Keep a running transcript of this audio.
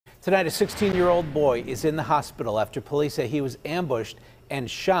Tonight, a 16-year-old boy is in the hospital after police say he was ambushed and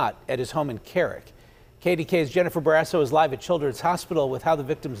shot at his home in Carrick. KDKA's Jennifer Barrasso is live at Children's Hospital with how the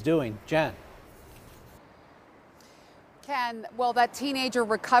victim's doing. Jen. Ken, well, that teenager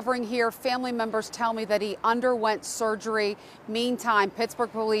recovering here, family members tell me that he underwent surgery. Meantime,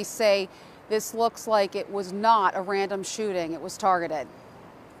 Pittsburgh police say this looks like it was not a random shooting. It was targeted.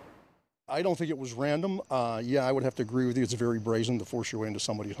 I don't think it was random. Yeah, I would have to agree with you. It's very brazen to force your way into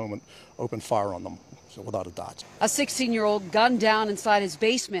somebody's home and open fire on them, so without a doubt. A 16-year-old gunned down inside his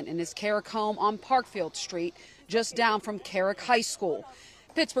basement in his Carrick home on Parkfield Street, just down from Carrick High School.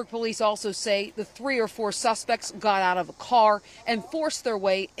 Pittsburgh police also say the 3 or 4 suspects got out of a car and forced their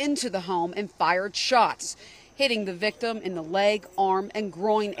way into the home and fired shots, hitting the victim in the leg, arm, and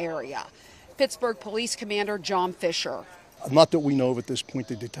groin area. Pittsburgh Police Commander John Fisher. Not that we know of at this point.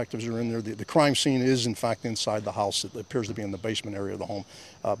 The detectives are in there. The crime scene is, in fact, inside the house. It appears to be in the basement area of the home.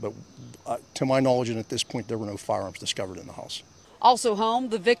 But to my knowledge, and at this point, there were no firearms discovered in the house. Also home,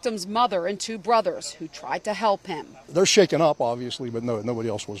 the victim's mother and 2 brothers who tried to help him. They're shaken up, obviously, but no, nobody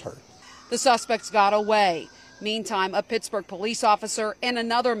else was hurt. The suspects got away. Meantime, a Pittsburgh police officer and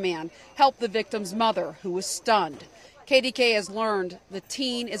another man helped the victim's mother, who was stunned. KDKA has learned the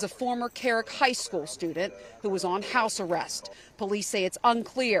teen is a former Carrick High School student who was on house arrest. Police say it's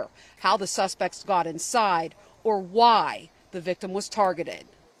unclear how the suspects got inside or why the victim was targeted.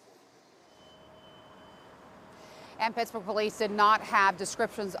 And Pittsburgh police did not have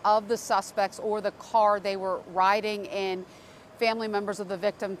descriptions of the suspects or the car they were riding in. Family members of the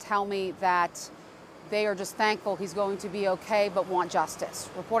victim tell me that they are just thankful he's going to be okay, but want justice.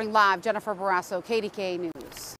 Reporting live, Jennifer Barrasso, KDKA News.